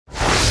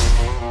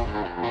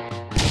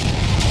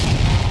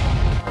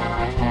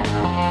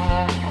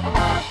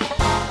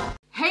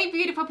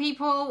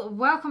people,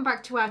 welcome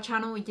back to our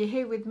channel. You're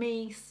here with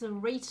me,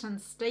 Sarit and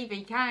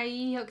Stevie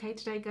K. Okay,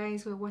 today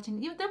guys, we're watching.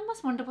 They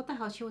must wonder what the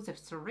hell she was with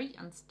Sarit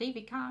and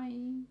Stevie K.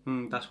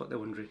 That's what they're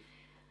wondering.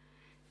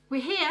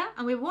 We're here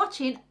and we're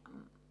watching.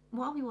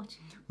 What are we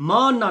watching?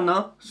 Maa Nanna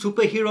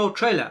superhero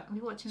trailer. Are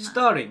we watching that?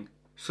 Starring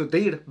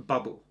Sudheer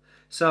Babu.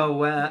 So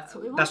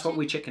that's what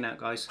we're checking out,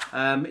 guys.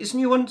 It's a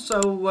new one,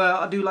 so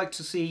I do like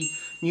to see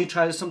new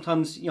trailers.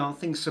 Sometimes, you know,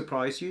 things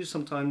surprise you.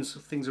 Sometimes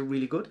things are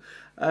really good,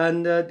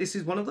 and this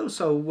is one of those.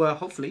 So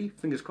hopefully,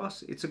 fingers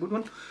crossed, it's a good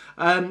one.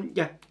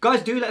 Yeah,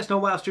 guys, do let us know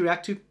what else to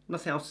react to.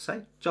 Nothing else to say.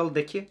 Jal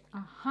dekhiye.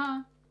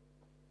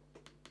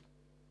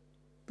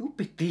 Do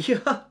bitiya.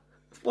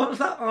 What was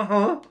that?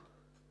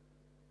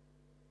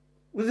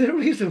 Was there a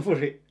reason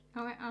for it? I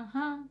went,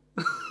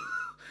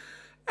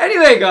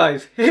 Anyway,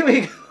 guys, here we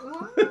go.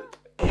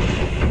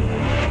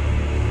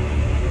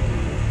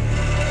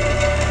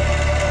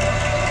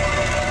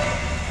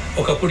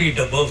 ఒకప్పుడు ఈ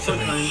డబ్బు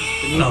అవసరమే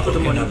నా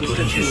కొడుకు నాకు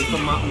దూరం చేసి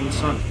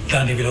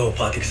దాని విలువ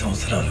 25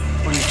 సంవత్సరాలు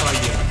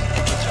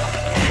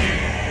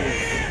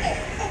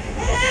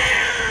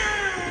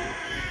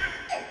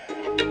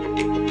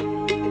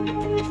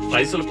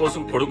పైసల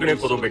కోసం కొడుకునే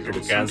కుదవ పెట్టాడు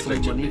క్యాన్సర్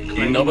అని చెప్పి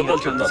ఈ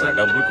నవ్వుతాలు చెప్తారా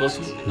డబ్బుల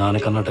కోసం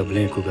నాన్నకన్నా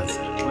డబ్బులే ఎక్కువ కాదు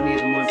సార్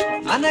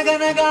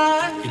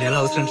ఈ నెల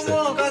అవసరం సార్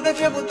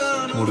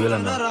 3000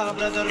 అన్నా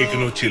ఇక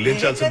నువ్వు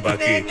చెల్లించాల్సిన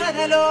బాకీ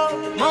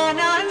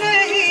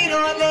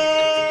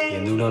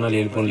ఎందుకులోనా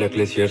లేని పనులు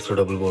ఎక్కలే షేర్స్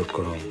డబ్బులు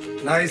పోగొట్టుకోవడం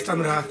నా ఇష్టం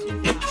రా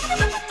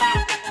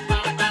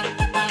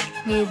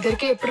మీ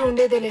ఇద్దరికి ఎప్పుడు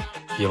ఉండేదేలే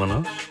ఏమన్నా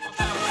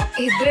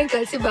ఇద్దరం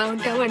కలిసి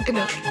బాగుంటాం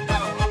అంటున్నా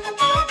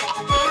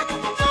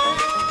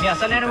మీ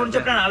అసలు నేను గురించి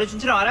ఎప్పుడైనా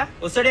ఆలోచించినావారా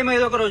వస్తాడేమో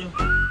ఏదో ఒక రోజు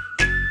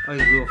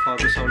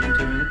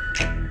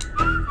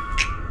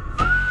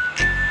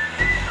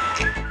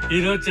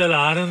ఈరోజు చాలా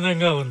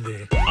ఆనందంగా ఉంది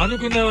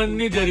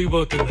అనుకున్నవన్నీ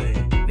జరిగిపోతున్నాయి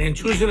నేను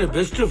చూసిన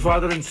బెస్ట్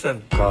ఫాదర్ అండ్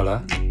సన్ కావాలా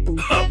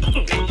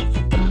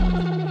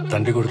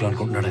తండ్రి కొడుకు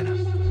అనుకుంటున్నాడు ఆయన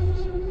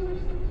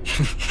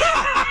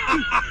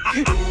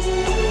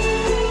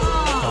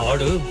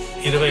వాడు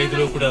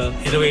 25లో కూడా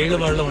 20 ఏళ్ళ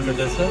వాళ్ళ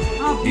ఉంటాడు సార్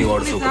ఈ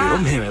వాడు సూపర్ హీరో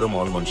మేమేదో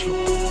మామూలు మనుషులు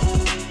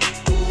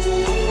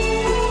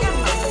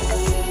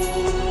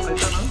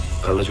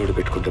కళ్ళ చూడు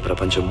పెట్టుకుంటే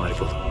ప్రపంచం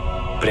మారిపోదు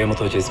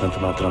ప్రేమతో చేసినంత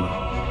మాత్రాన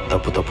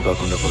తప్పు తప్పు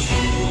కాకుండా పోదు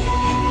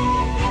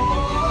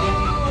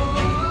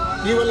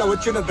నీ వల్ల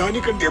వచ్చిన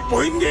దానికంటే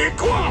పోయింది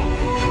ఎక్కువ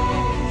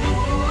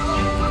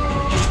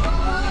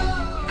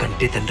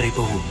కంటే తండ్రి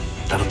అయిపోవు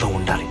తనతో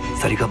ఉండాలి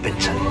సరిగా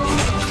పెంచాలి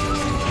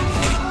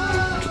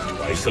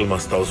పైసలు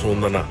మస్తు అవసరం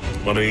ఉందన్నా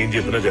మనం ఏం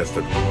చెప్పినా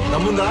చేస్తాడు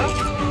నమ్ముందా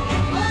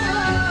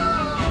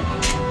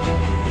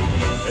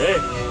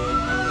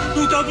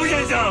నువ్వు తప్పు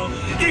చేశావు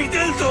నీకు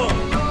తెలుసు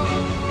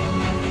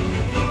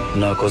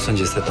నా కోసం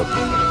చేస్తే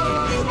తప్పు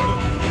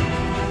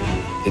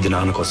ఇది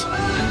నాన్న కోసం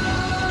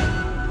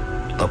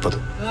తప్పదు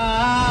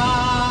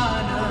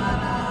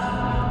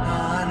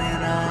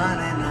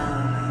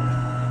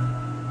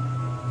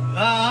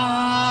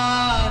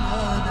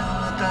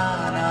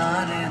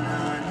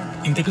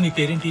ఇంతకు నీ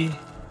పేరేంటి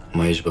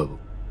మహేష్ బాబు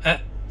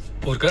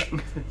ఊరిక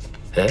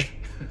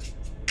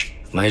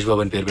మహేష్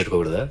బాబు అని పేరు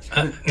పెట్టుకోకూడదా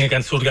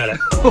నీకు సూట్ కాలే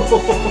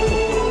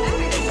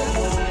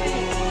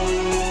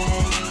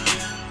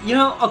You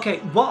know, okay,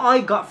 what I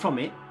got from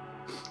it,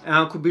 and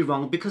I could be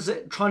wrong, because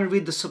trying to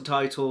read the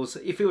subtitles,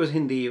 if it was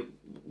Hindi, it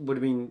would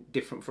have been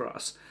different for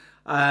us.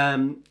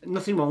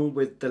 Nothing wrong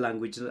with the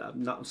language,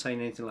 I'm not saying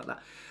anything like that.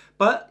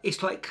 But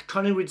it's like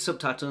trying to read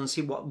subtitles and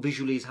see what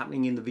visually is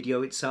happening in the video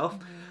itself.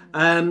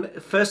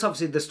 First,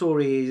 obviously, the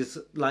story is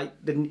like,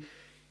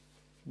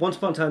 once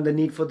upon a time, the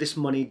need for this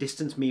money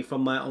distanced me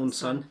from my own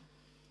son.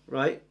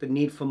 Right, the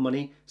need for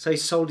money. So he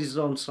sold his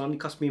own son. It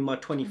cost me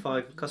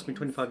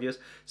 25 years.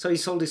 So he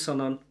sold his son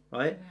on,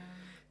 right? Yeah.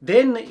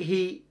 Then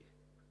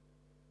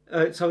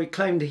so he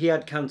claimed he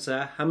had cancer.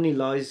 How many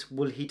lies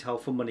will he tell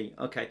for money?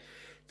 Okay.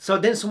 So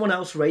then someone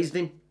else raised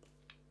him.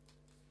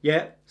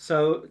 Yeah. So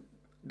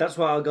that's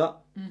what I got.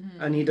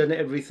 And he done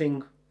everything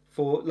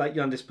for, like,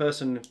 you know, this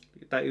person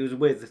that he was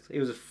with. He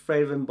was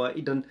afraid of him, but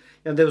he done,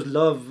 you know, there was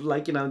love,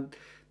 like, you know,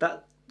 that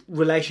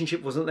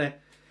relationship wasn't there.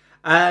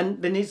 And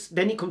then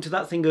he come to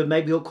that thing of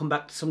maybe he'll come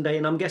back someday,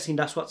 and I'm guessing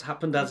that's what's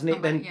happened, hasn't it?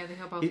 Then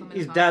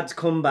his dad's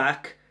come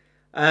back.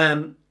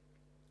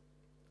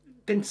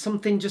 Then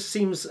something just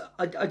seems.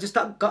 I just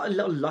got a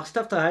little lost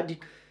after I had,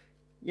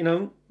 you know.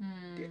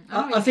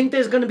 I think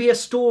there's going to be a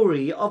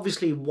story,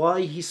 obviously, why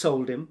he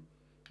sold him.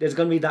 There's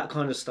going to be that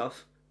kind of stuff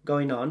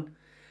going on,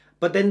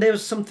 but then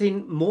there's something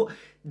more.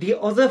 The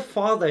other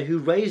father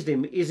who raised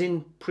him is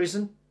in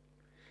prison.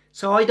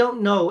 So I don't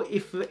know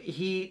if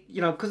he,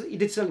 you know, because he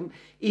did sell him,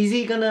 is he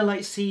going to,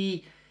 like, see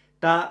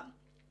that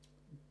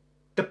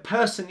the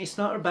person, it's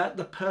not about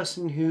the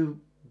person who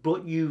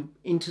brought you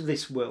into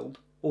this world,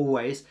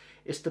 always.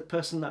 It's the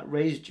person that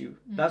raised you.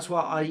 That's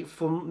why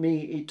for me,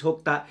 it took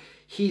that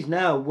he's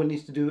now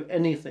willing to do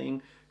anything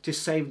to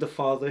save the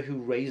father who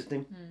raised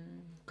him.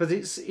 Because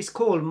it's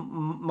called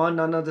Maa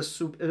Nanna,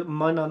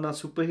 Maa Nanna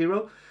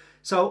superhero.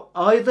 So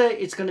either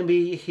it's going to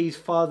be his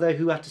father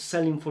who had to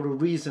sell him for a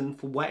reason,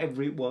 for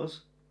whatever it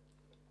was,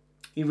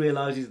 he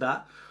realizes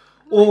that.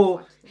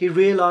 Or he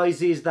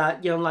realizes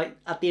that, you know, like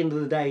at the end of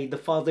the day, the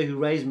father who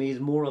raised me is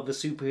more of a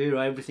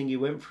superhero, everything he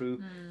went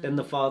through, than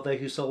the father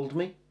who sold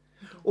me.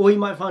 Or he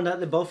might find out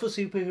they're both a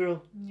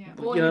superhero. Yeah.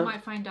 Or you he know?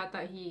 might find out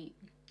that the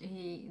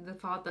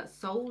father that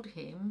sold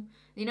him.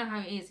 You know how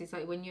it is. It's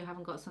like when you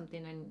haven't got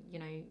something and you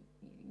know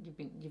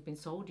you've been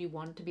sold. You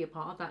want to be a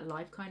part of that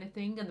life kind of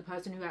thing, and the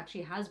person who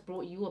actually has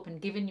brought you up and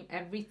given you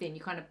everything,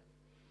 you kind of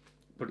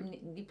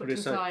put to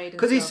aside.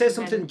 Because he says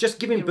something, just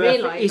giving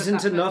birth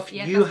isn't enough.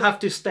 You have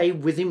to stay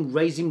with him,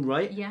 raise him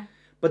right. Yeah.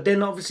 But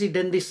then obviously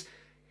then this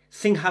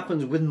thing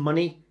happens with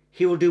money.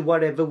 He will do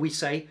whatever we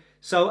say.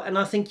 So, and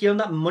I think, you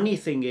know, that money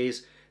thing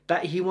is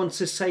that he wants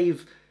to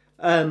save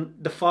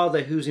the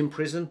father who's in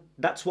prison.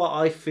 That's what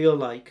I feel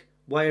like,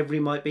 wherever he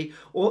might be.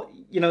 Or,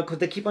 you know, because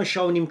they keep on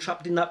showing him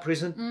trapped in that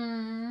prison.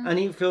 And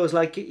he feels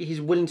like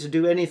he's willing to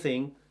do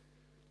anything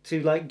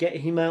to, like, get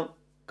him out.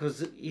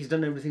 Because he's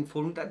done everything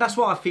for him. That's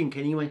what I think,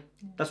 anyway.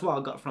 That's what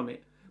I got from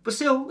it. But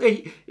still,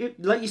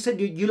 like you said,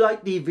 you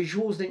like the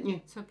visuals, didn't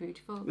you? So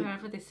beautiful,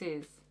 wherever this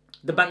is.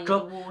 The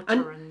backdrop. The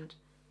water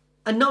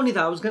and not only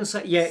that, I was going to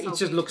say, yeah, so it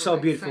just looks so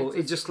beautiful. So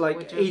It just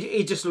like,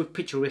 it just looks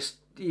picturesque.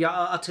 Yeah,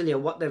 I'll tell you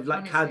what they've,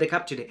 like, how they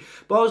captured it.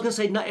 But I was going to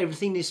say, not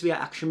everything needs to be an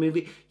action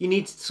movie. You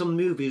need some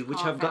movies which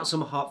have got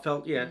some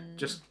heartfelt,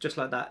 just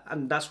like that.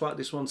 And that's what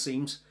this one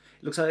seems.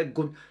 It looks like a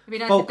good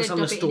focus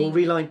on the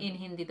storyline. In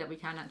Hindi that we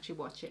can actually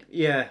watch it.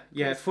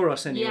 Yeah, for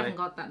us anyway. You haven't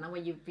got that now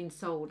where you've been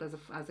sold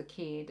as a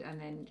kid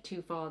and then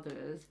two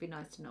fathers. It'd be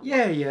nice to know.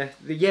 Yeah.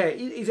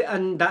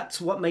 And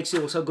that's what makes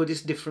it also good.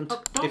 It's different.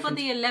 Don't forget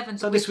the 11th,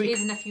 so which this week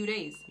is in a few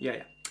days.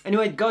 Yeah.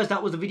 Anyway, guys,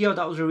 that was the video.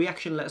 That was a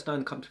reaction. Let us know in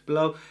the comments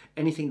below.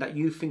 Anything that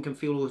you think and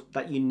feel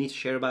that you need to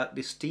share about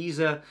this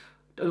trailer.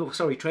 We'll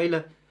see you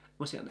on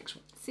the next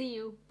one. See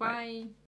you. Bye.